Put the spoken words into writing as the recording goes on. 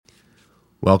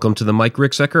Welcome to the Mike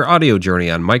Ricksecker audio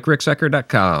journey on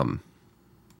MikeRicksecker.com.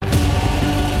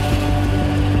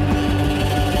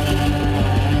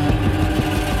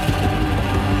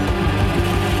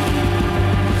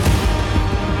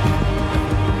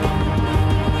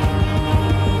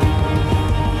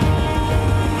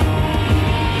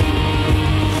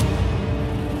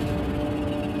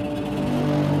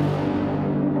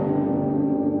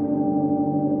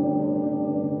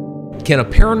 Can a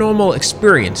paranormal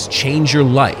experience change your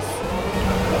life?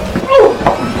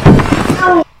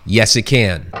 Yes, it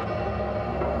can.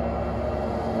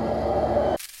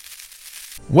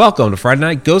 Welcome to Friday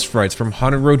Night Ghost Frights from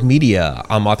Haunted Road Media.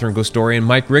 I'm author and ghost historian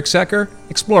Mike Ricksecker.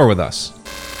 Explore with us.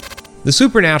 The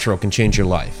supernatural can change your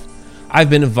life. I've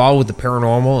been involved with the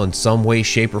paranormal in some way,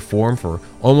 shape, or form for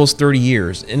almost 30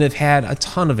 years and have had a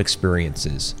ton of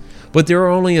experiences. But there are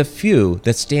only a few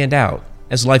that stand out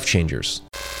as life changers.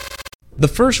 The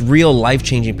first real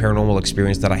life-changing paranormal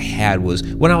experience that I had was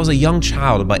when I was a young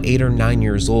child, about 8 or 9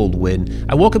 years old, when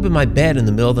I woke up in my bed in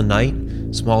the middle of the night,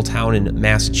 small town in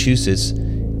Massachusetts,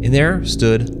 and there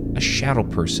stood a shadow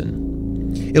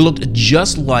person. It looked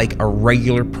just like a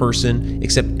regular person,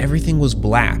 except everything was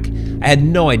black. I had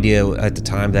no idea at the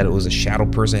time that it was a shadow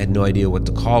person. I had no idea what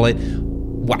to call it.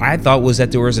 What I thought was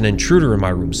that there was an intruder in my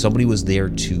room. Somebody was there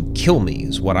to kill me,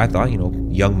 is what I thought.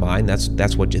 Young mind,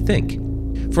 that's what you think.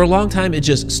 For a long time, it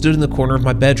just stood in the corner of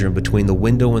my bedroom between the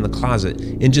window and the closet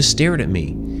and just stared at me.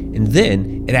 And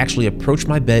then it actually approached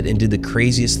my bed and did the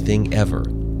craziest thing ever.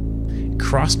 It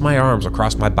crossed my arms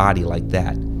across my body like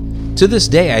that. To this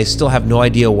day, I still have no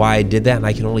idea why I did that, and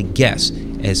I can only guess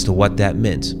as to what that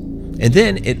meant. And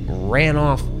then it ran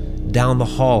off down the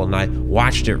hall, and I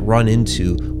watched it run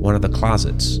into one of the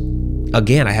closets.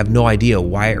 Again, I have no idea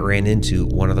why it ran into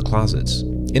one of the closets.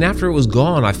 And after it was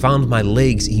gone, I found my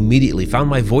legs immediately, found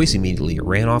my voice immediately. It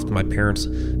ran off to my parents'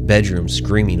 bedroom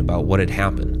screaming about what had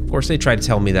happened. Of course, they tried to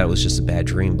tell me that it was just a bad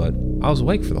dream, but I was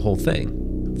awake for the whole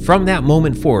thing. From that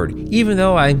moment forward, even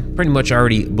though I pretty much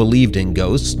already believed in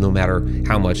ghosts, no matter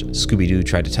how much Scooby-Doo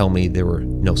tried to tell me there were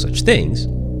no such things,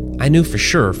 I knew for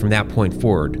sure from that point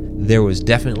forward, there was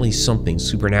definitely something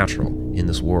supernatural in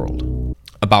this world.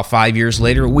 About 5 years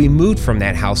later, we moved from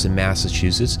that house in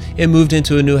Massachusetts and moved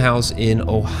into a new house in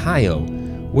Ohio,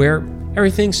 where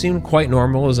everything seemed quite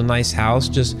normal. It was a nice house,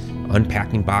 just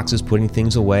unpacking boxes, putting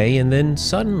things away, and then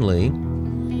suddenly,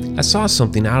 I saw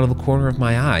something out of the corner of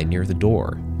my eye near the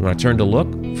door. When I turned to look,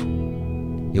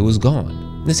 it was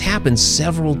gone. This happened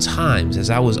several times as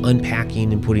I was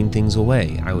unpacking and putting things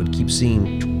away. I would keep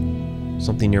seeing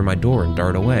something near my door and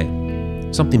dart away.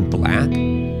 Something black,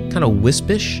 kind of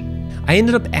wispish. I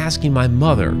ended up asking my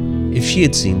mother if she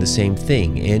had seen the same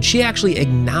thing, and she actually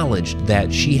acknowledged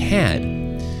that she had.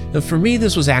 Now, for me,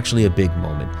 this was actually a big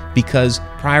moment, because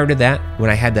prior to that,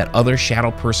 when I had that other shadow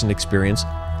person experience,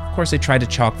 of course, I tried to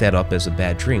chalk that up as a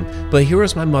bad dream. But here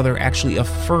was my mother actually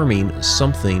affirming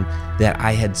something that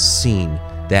I had seen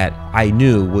that I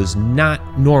knew was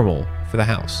not normal for the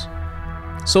house.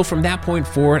 So from that point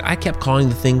forward, I kept calling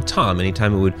the thing Tom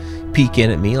anytime it would peek in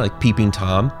at me, like Peeping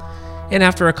Tom. And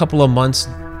after a couple of months,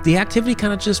 the activity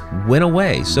kind of just went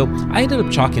away. So I ended up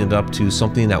chalking it up to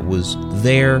something that was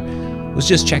there, was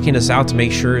just checking us out to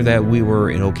make sure that we were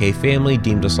an okay family,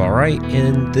 deemed us all right,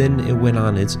 and then it went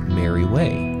on its merry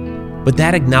way. But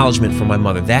that acknowledgement from my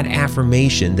mother, that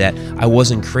affirmation that I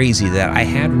wasn't crazy, that I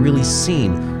had really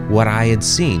seen what I had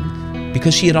seen,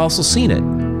 because she had also seen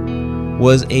it,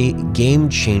 was a game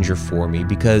changer for me,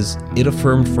 because it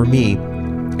affirmed for me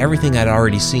everything I'd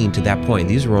already seen to that point.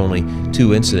 These were only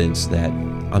 2 incidents that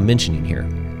I'm mentioning here.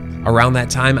 Around that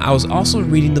time, I was also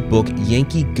reading the book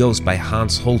Yankee Ghost by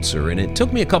Hans Holzer, and it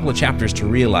took me a couple of chapters to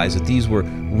realize that these were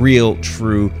real,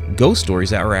 true ghost stories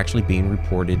that were actually being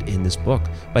reported in this book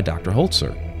by Dr.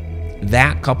 Holzer.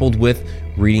 That, coupled with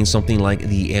reading something like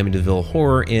the Amityville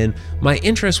Horror, and my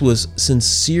interest was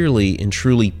sincerely and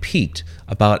truly piqued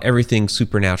about everything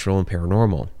supernatural and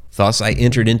paranormal. Thus, I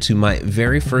entered into my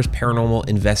very first paranormal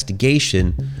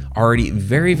investigation, already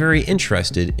very, very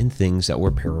interested in things that were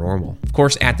paranormal. Of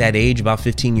course, at that age, about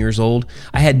 15 years old,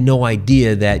 I had no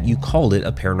idea that you called it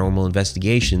a paranormal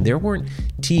investigation. There weren't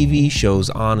TV shows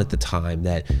on at the time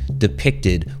that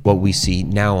depicted what we see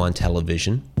now on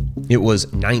television. It was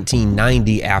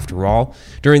 1990 after all.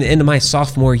 During the end of my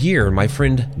sophomore year, my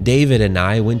friend David and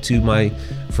I went to my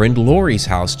friend Lori's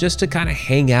house just to kind of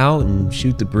hang out and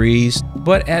shoot the breeze.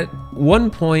 But at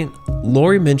one point,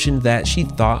 Lori mentioned that she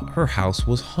thought her house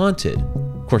was haunted.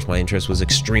 Of course, my interest was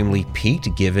extremely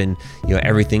piqued given,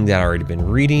 everything that I'd already been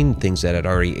reading, things that I'd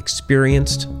already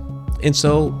experienced. And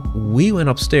so we went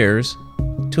upstairs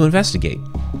to investigate.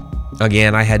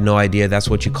 Again, I had no idea that's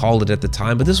what you called it at the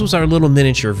time, but this was our little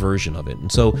miniature version of it.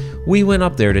 And so we went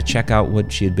up there to check out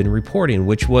what she had been reporting,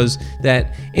 which was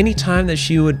that anytime that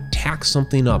she would tack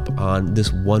something up on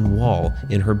this one wall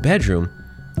in her bedroom,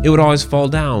 it would always fall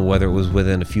down, whether it was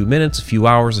within a few minutes, a few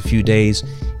hours, a few days,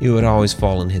 it would always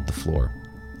fall and hit the floor.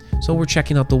 So we're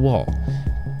checking out the wall,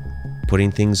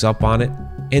 putting things up on it,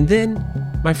 and then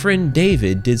my friend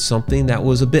David did something that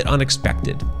was a bit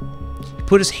unexpected.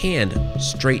 Put his hand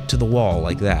straight to the wall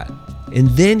like that. And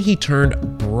then he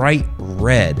turned bright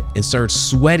red and started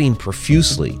sweating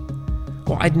profusely.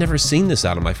 Well, I'd never seen this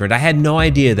out of my friend. I had no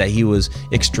idea that he was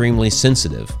extremely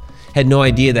sensitive. Had no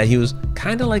idea that he was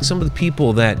kind of like some of the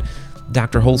people that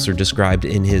Dr. Holzer described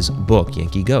in his book,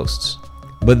 Yankee Ghosts.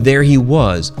 But there he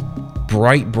was,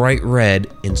 bright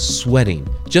red and sweating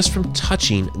just from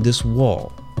touching this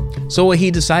wall. So what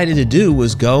he decided to do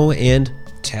was go and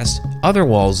test other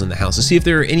walls in the house to see if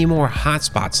there are any more hot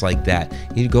spots like that.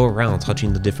 He'd go around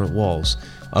touching the different walls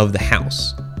of the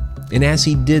house. And as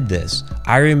he did this,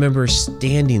 I remember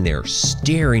standing there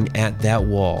staring at that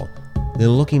wall, then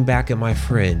looking back at my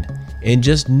friend and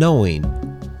just knowing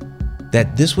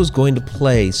that this was going to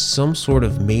play some sort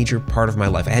of major part of my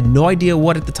life. I had no idea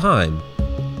what at the time,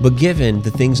 but given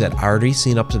the things that I already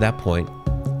seen up to that point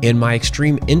and my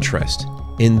extreme interest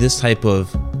in this type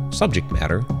of subject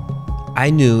matter, I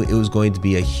knew it was going to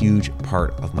be a huge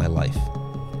part of my life.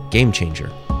 Game changer.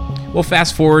 Well,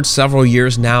 fast forward several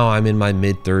years now, I'm in my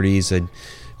mid-30s. I've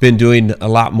been doing a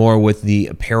lot more with the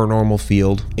paranormal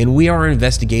field, and we are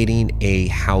investigating a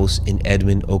house in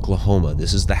Edmond, Oklahoma.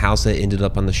 This is the house that ended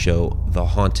up on the show, The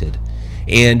Haunted.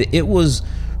 And it was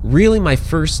really my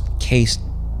first case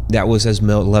that was as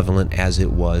malevolent as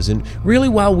it was. And really,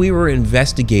 while we were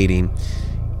investigating,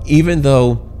 even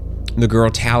though the girl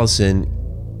Taliesin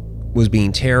was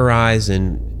being terrorized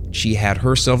and she had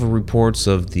her several reports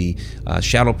of the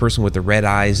shadow person with the red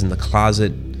eyes in the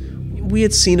closet, we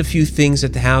had seen a few things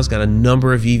at the house, got a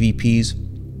number of EVPs,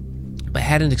 but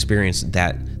hadn't experienced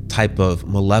that type of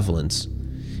malevolence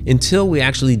until we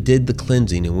actually did the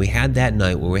cleansing. And we had that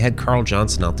night where we had Carl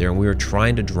Johnson out there and we were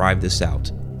trying to drive this out.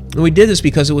 And we did this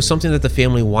because it was something that the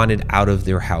family wanted out of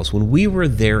their house. When we were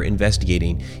there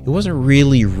investigating, it wasn't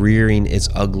really rearing its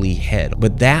ugly head.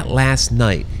 But that last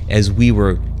night, as we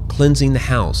were cleansing the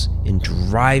house and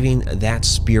driving that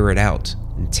spirit out,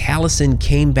 and Taliesin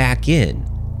came back in.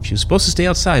 She was supposed to stay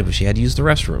outside, but she had to use the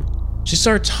restroom. She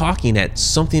started talking at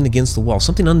something against the wall,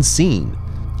 something unseen,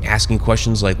 asking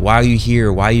questions like, why are you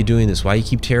here? Why are you doing this? Why do you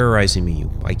keep terrorizing me?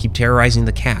 Why do you keep terrorizing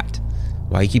the cat?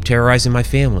 Why do you keep terrorizing my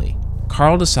family?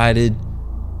 Carl decided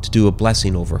to do a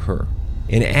blessing over her.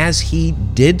 And as he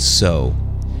did so,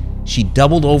 she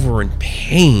doubled over in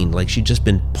pain, like she'd just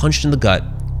been punched in the gut.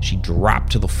 She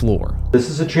dropped to the floor. This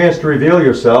is a chance to reveal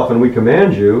yourself, and we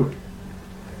command you,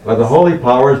 by the holy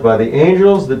powers, by the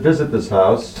angels that visit this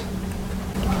house.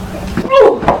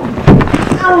 Ow!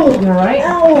 Ow! You all right?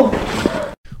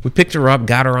 Ow! We picked her up,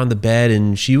 got her on the bed,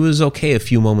 and she was okay a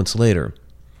few moments later.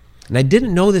 And I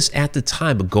didn't know this at the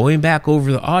time, but going back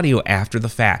over the audio after the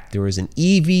fact, there was an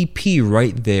EVP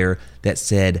right there that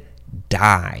said,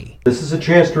 die. This is a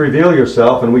chance to reveal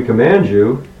yourself, and we command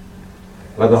you,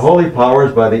 by the holy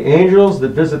powers, by the angels that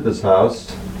visit this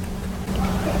house.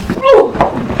 Ow!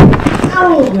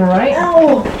 Ow! You all right?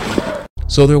 Ow!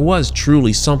 So there was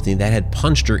truly something that had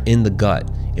punched her in the gut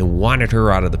and wanted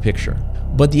her out of the picture.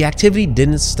 But the activity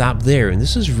didn't stop there, and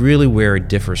this is really where it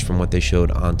differs from what they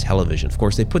showed on television. Of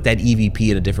course, they put that EVP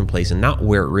in a different place and not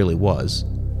where it really was.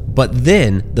 But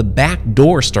then the back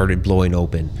door started blowing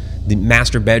open. The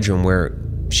master bedroom where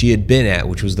she had been at,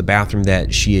 which was the bathroom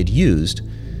that she had used,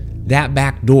 that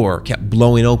back door kept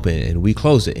blowing open, and we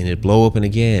closed it and it'd blow open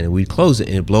again, and we'd close it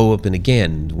and it'd blow open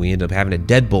again. We ended up having to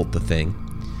deadbolt the thing.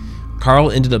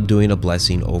 Carl ended up doing a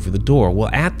blessing over the door.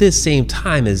 Well, at this same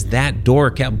time as that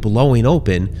door kept blowing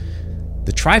open,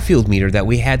 the tri-field meter that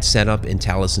we had set up in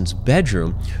Taliesin's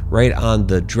bedroom, right on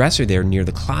the dresser there near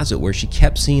the closet where she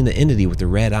kept seeing the entity with the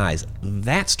red eyes,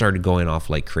 that started going off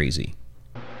like crazy.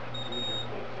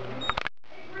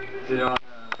 Is it on?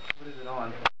 What is it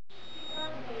on?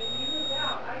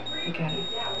 I got it.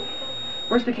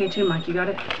 Where's the K2 mic? You got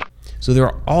it? So there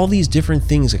are all these different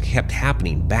things that kept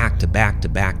happening back to back to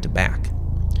back to back.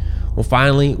 Well,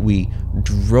 finally, we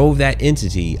drove that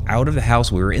entity out of the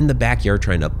house. We were in the backyard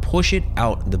trying to push it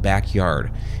out the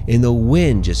backyard, and the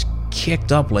wind just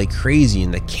kicked up like crazy,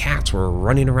 and the cats were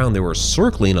running around. They were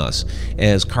circling us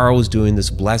as Carl was doing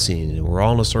this blessing, and we're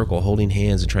all in a circle holding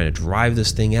hands and trying to drive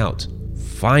this thing out.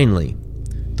 Finally,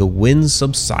 the wind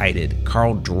subsided.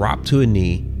 Carl dropped to a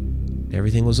knee.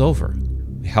 Everything was over.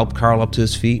 We helped Carl up to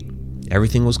his feet.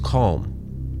 Everything was calm.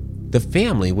 The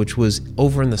family, which was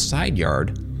over in the side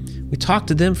yard, we talked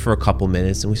to them for a couple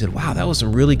minutes and we said, wow, that was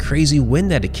some really crazy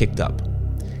wind that had kicked up.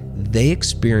 They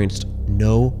experienced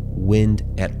no wind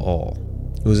at all.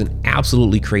 It was an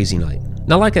absolutely crazy night.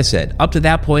 Now, like I said, up to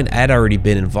that point, I had already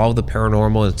been involved with the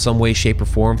paranormal in some way, shape, or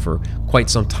form for quite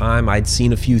some time. I'd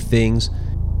seen a few things,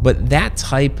 but that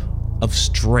type of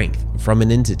strength from an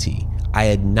entity I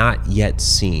had not yet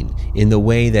seen in the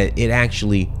way that it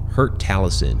actually hurt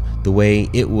Taliesin, the way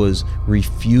it was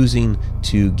refusing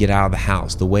to get out of the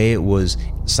house, the way it was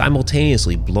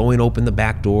simultaneously blowing open the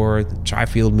back door, the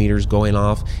tri-field meters going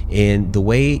off, and the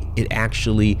way it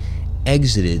actually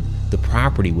exited the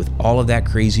property with all of that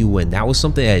crazy wind. That was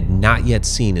something I had not yet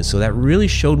seen, and so that really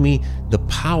showed me the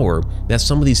power that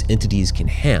some of these entities can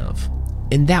have.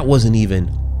 And that wasn't even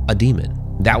a demon.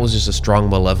 That was just a strong,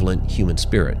 malevolent human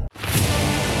spirit.